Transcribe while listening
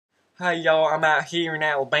Hey y'all, I'm out here in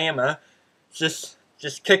Alabama, just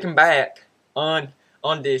kicking back on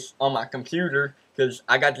my computer, because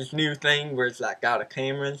I got this new thing where it's like got a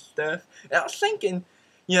camera and stuff. And I was thinking,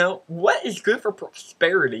 what is good for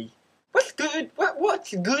prosperity? What's good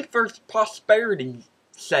for prosperity's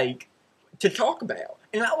sake to talk about?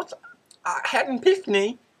 And I had an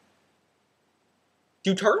epiphany.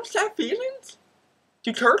 Do turtles have feelings?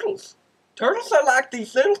 Do turtles? Turtles are like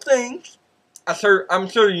these little things. I'm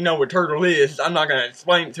sure you know what turtle is. I'm not going to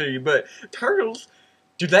explain it to you, but turtles,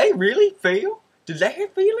 do they really feel? Do they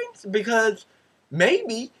have feelings? Because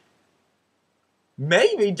maybe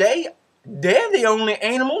they're the only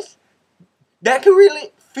animals that can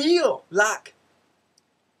really feel like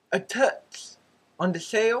a touch on the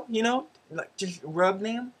shell, like just rub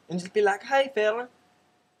them and just be like, hey fella,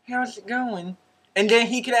 how's it going? And then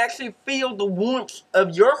he could actually feel the warmth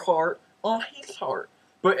of your heart on his heart.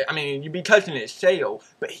 But, I mean, you'd be touching his shell,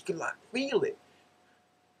 but he could, like, feel it.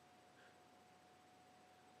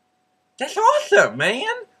 That's awesome, man.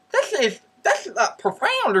 That's like,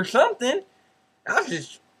 profound or something. I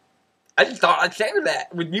just thought I'd share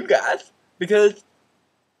that with you guys, because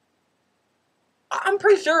I'm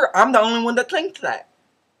pretty sure I'm the only one that thinks that.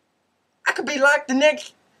 I could be like the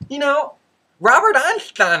next, Robert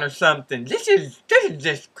Einstein or something. This is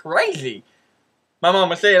just crazy. My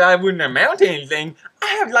mama said I wouldn't amount to anything.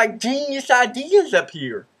 I have, like, genius ideas up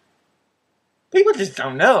here. People just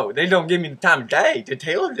don't know. They don't give me the time of day to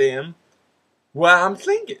tell them what I'm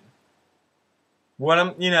thinking. What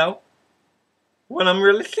I'm really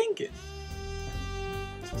thinking.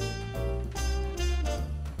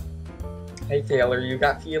 Hey, Taylor, you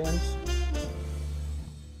got feelings?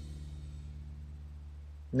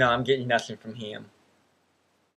 No, I'm getting nothing from him.